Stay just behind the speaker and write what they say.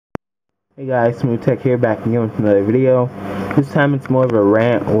Hey guys, Smoothtech here, back again with another video. This time it's more of a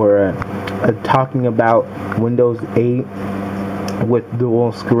rant or a talking about Windows 8 with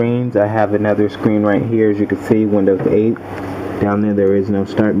dual screens. I have another screen right here, as you can see, Windows 8. Down there is no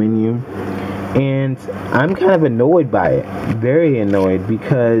start menu. And I'm kind of annoyed by it, very annoyed,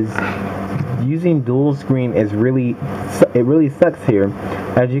 because using dual screen is really sucks here.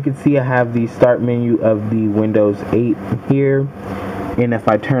 As you can see, I have the start menu of the Windows 8 here. And if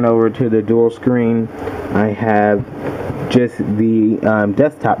I turn over to the dual screen, I have just the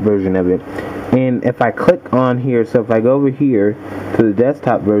desktop version of it. And if I click on here, so if I go over here to the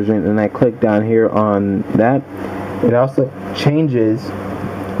desktop version and I click down here on that, it also changes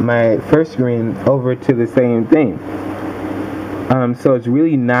my first screen over to the same thing. So it's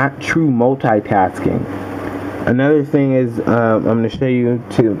really not true multitasking. Another thing is, I'm going to show you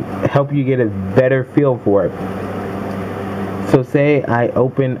to help you get a better feel for it. So say I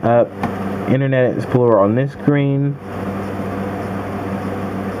open up Internet Explorer on this screen.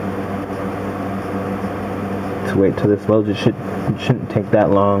 Let's wait till this loads. It shouldn't take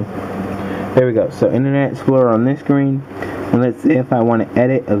that long. There we go. So Internet Explorer on this screen. And let's say if I want to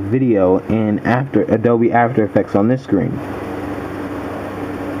edit a video in Adobe After Effects on this screen.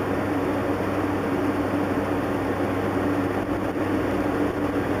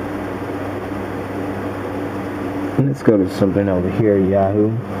 Let's go to something over here,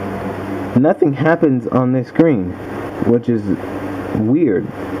 Yahoo. Nothing happens on this screen, which is weird.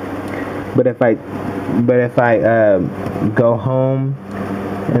 But if I go home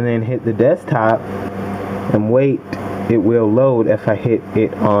and then hit the desktop and wait, it will load if I hit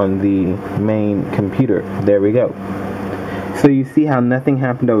it on the main computer. There we go. So you see how nothing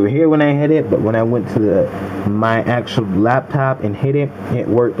happened over here when I hit it, but when I went to my actual laptop and hit it, it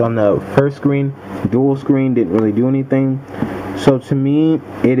worked on the first screen. Dual screen didn't really do anything. So to me,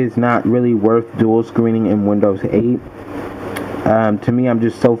 it is not really worth dual screening in Windows 8. To me, I'm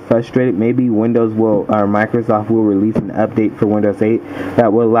just so frustrated. Maybe Microsoft will release an update for Windows 8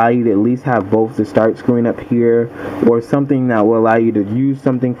 that will allow you to at least have both the start screen up here, or something that will allow you to use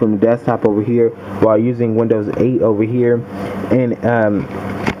something from the desktop over here while using Windows 8 over here, and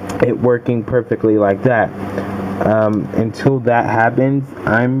it working perfectly like that. Until that happens,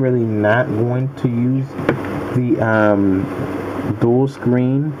 I'm really not going to use the dual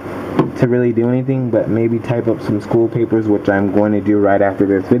screen to really do anything, but maybe type up some school papers, which I'm going to do right after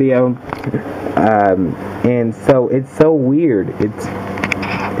this video. And so it's so weird. It's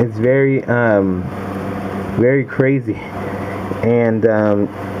very very crazy. And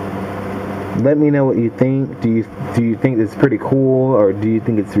let me know what you think. Do you think it's pretty cool, or do you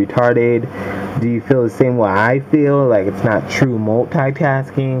think it's retarded? Do you feel the same way I feel, like it's not true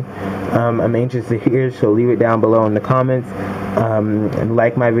multitasking? I'm anxious to hear, so leave it down below in the comments. And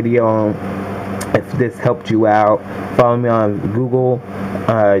like my video if this helped you out. Follow me on Google,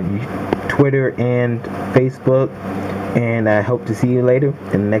 Twitter, and Facebook. And I hope to see you later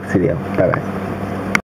in the next video. Bye bye.